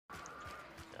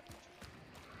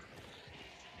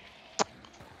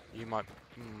you might.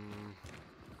 Hmm.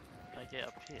 I get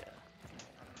up here.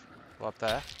 Well, up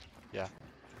there? Yeah.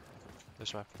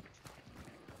 This way.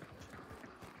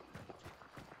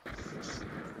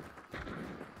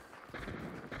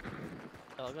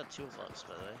 Oh, I got toolbox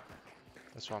by the way.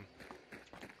 This one.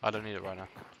 I don't need it right now.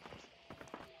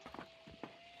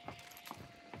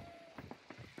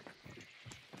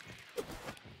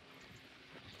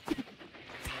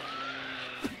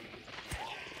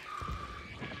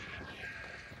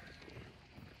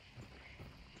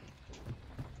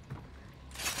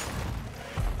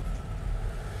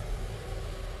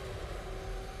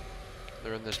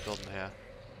 They're in this building here.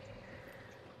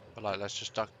 But like, let's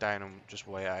just duck down and just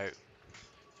wait out.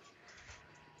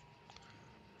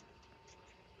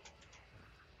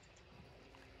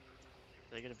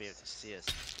 They're gonna be able to see us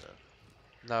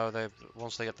though. No, they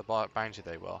once they get the bounty,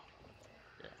 they will.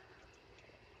 Yeah.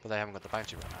 But they haven't got the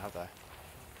bounty right now, have they?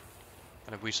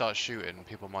 And if we start shooting,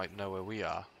 people might know where we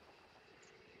are.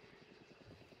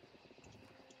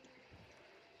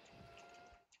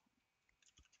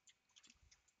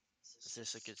 Is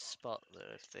this a good spot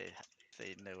though if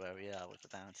they know where we are with the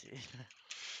bounty?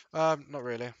 Not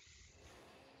really.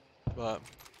 But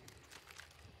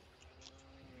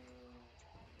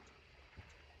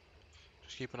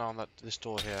just keep an eye on this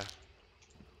door here.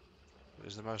 It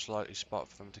is the most likely spot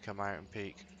for them to come out and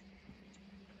peek.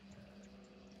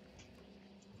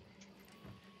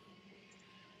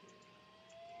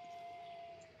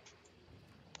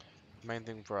 The main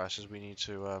thing for us is we need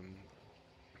to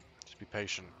just be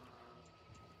patient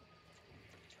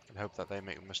and hope that they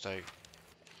make a mistake.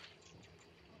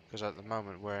 Because at the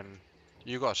moment we're in,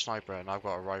 you got a sniper and I've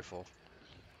got a rifle.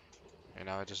 You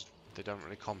know, they don't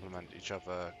really complement each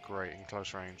other great in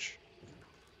close range.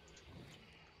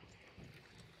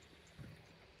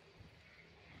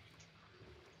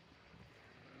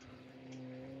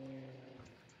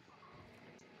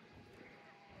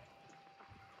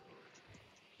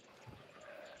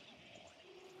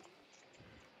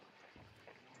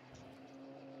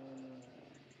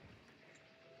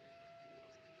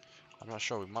 I'm not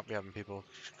sure, we might be having people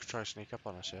try to sneak up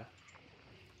on us here.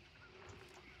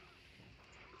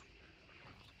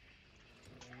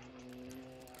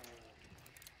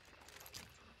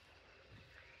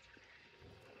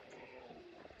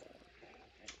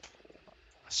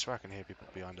 I swear I can hear people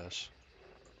behind us.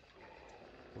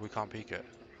 But we can't peek it.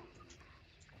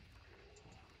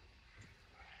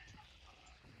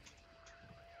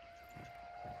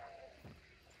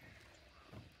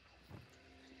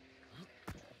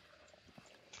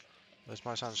 This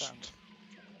might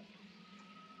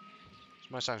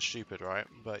sound stupid, right?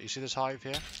 But you see this hive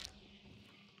here?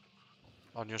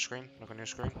 On your screen? Look on your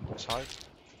screen. This hive.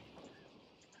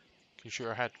 Can you shoot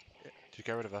her head? Yeah. To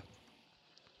get rid of her.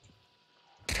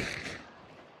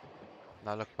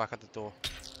 Now look back at the door.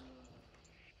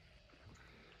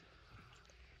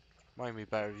 Might be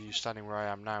better if you standing where I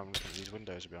am now and looking at these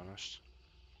windows, to be honest.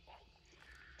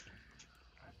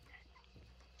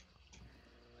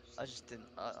 I just didn't.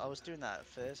 I was doing that at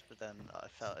first, but then I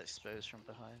felt exposed from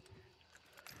behind.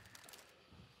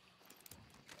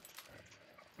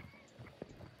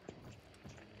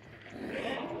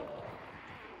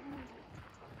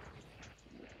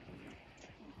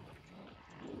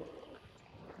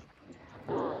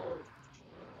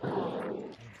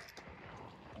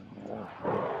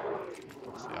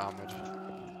 It's the armoured.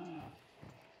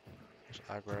 It's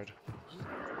aggroed.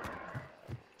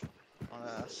 On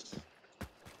us.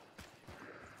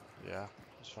 Yeah,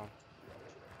 it's fine.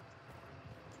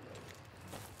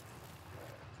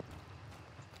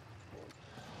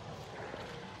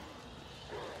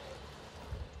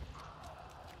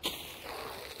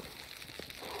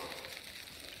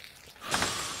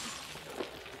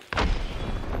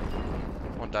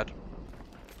 One dead.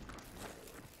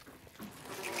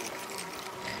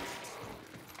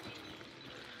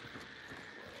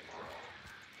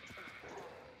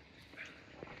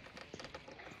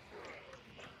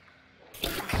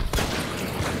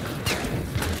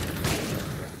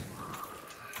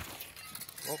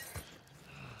 Oh,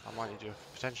 I might need you.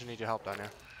 Potentially need your help down here.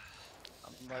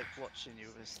 I'm like watching you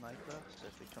with a sniper, so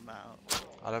if they come out.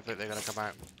 I don't think they're gonna come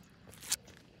out.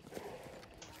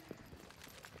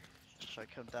 Should I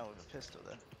come down with a pistol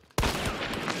then?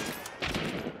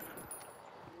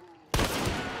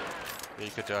 Yeah,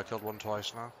 you could do. I killed one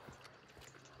twice now.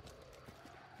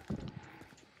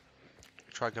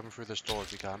 Try coming through this door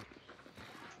if you can.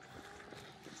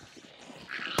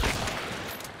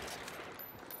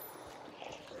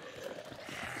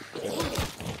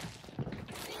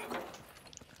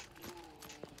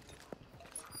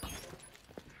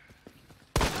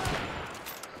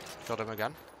 Killed him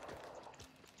again.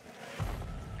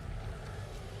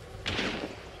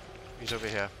 Bodies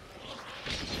over here.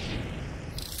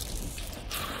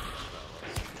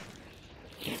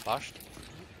 Flashed.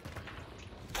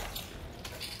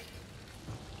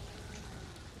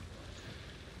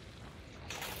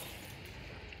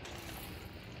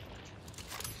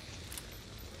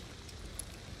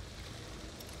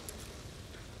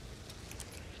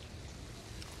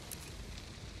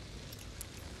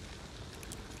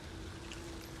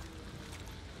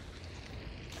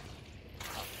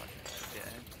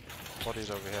 Yeah.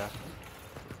 Bodies over here.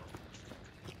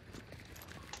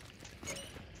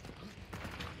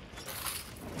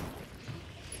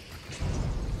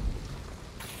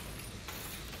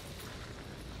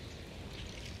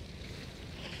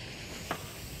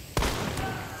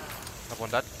 Have one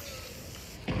dead.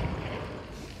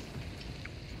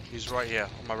 He's right here,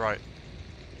 on my right.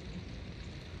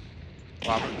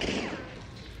 Wow.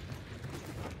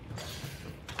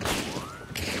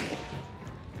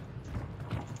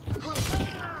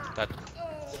 Dead.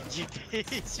 You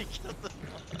killed them.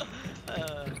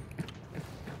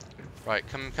 Right,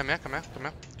 come here.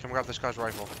 Come grab this guy's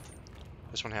rifle.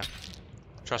 This one here.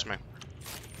 Trust me.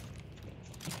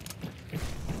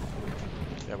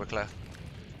 Yeah, we're clear.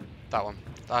 That one.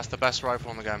 That's the best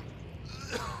rifle in the game.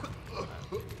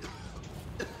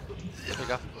 There you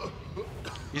go.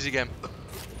 Easy game.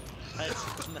 There you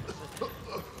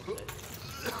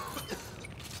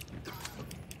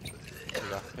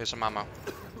go. Here's some ammo.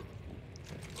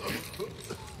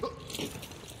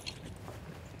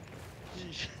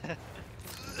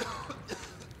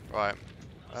 Right.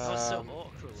 What's so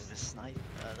awkward with a sniper?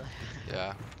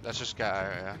 Yeah. Let's just get out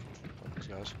of here. Fuck these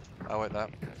guys. Oh wait, that.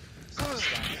 You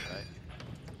scanned it, right?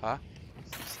 Huh?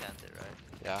 You scanned it, right?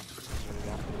 Yeah. There we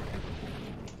go.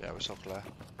 Yeah, we're so clear.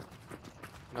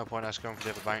 No point us going for the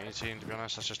other bounty team, to be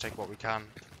honest. Let's just take what we can.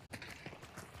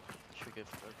 Should we go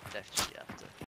for a death sheet after?